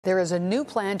There is a new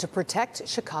plan to protect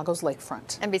Chicago's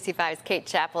lakefront. NBC5's Kate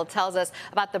Chappell tells us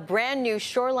about the brand new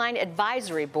Shoreline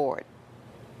Advisory Board.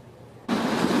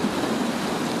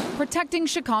 Protecting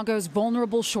Chicago's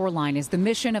vulnerable shoreline is the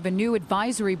mission of a new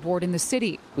advisory board in the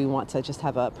city. We want to just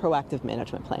have a proactive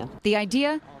management plan. The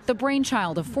idea, the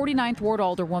brainchild of 49th Ward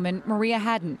Alderwoman Maria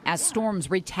Hadden, as storms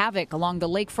wreaked havoc along the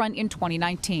lakefront in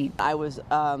 2019. I was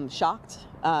shocked.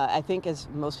 I think as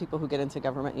most people who get into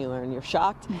government, you're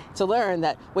shocked to learn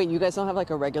that, wait, you guys don't have like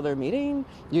a regular meeting?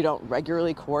 You don't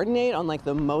regularly coordinate on like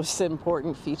the most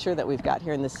important feature that we've got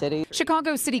here in the city?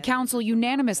 Chicago City Council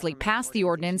unanimously passed the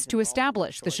ordinance to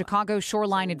establish the Chicago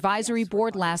Shoreline Advisory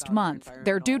Board last month.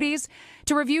 Their duties?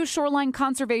 To review shoreline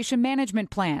conservation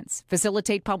management plans,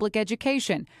 facilitate public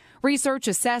education, research,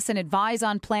 assess, and advise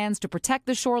on plans to protect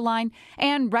the shoreline,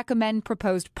 and recommend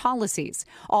proposed policies,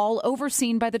 all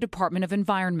overseen by the Department of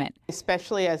Environment.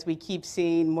 Especially as we keep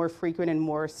seeing more frequent and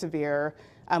more severe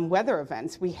weather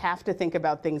events, we have to think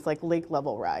about things like lake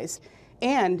level rise.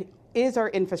 And is our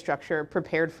infrastructure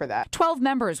prepared for that? 12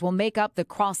 members will make up the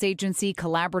cross-agency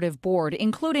collaborative board,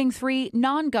 including 3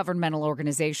 non-governmental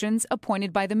organizations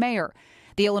appointed by the mayor.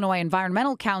 The Illinois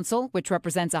Environmental Council, which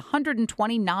represents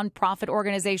 120 nonprofit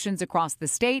organizations across the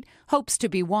state, hopes to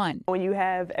be one. When you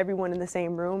have everyone in the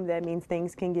same room, that means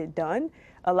things can get done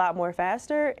a lot more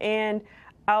faster. And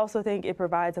I also think it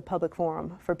provides a public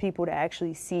forum for people to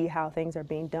actually see how things are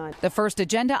being done. The first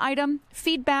agenda item,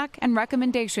 feedback and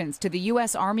recommendations to the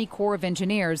U.S. Army Corps of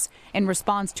Engineers in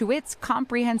response to its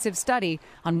comprehensive study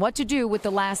on what to do with the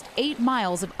last 8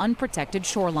 miles of unprotected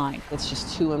shoreline. It's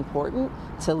just too important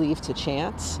to leave to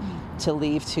chance, to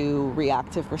leave to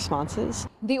reactive responses.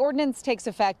 The ordinance takes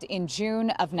effect in June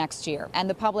of next year, and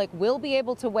the public will be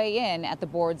able to weigh in at the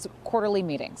board's quarterly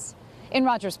meetings. In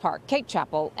Rogers Park, Kate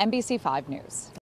Chappell, NBC5 News.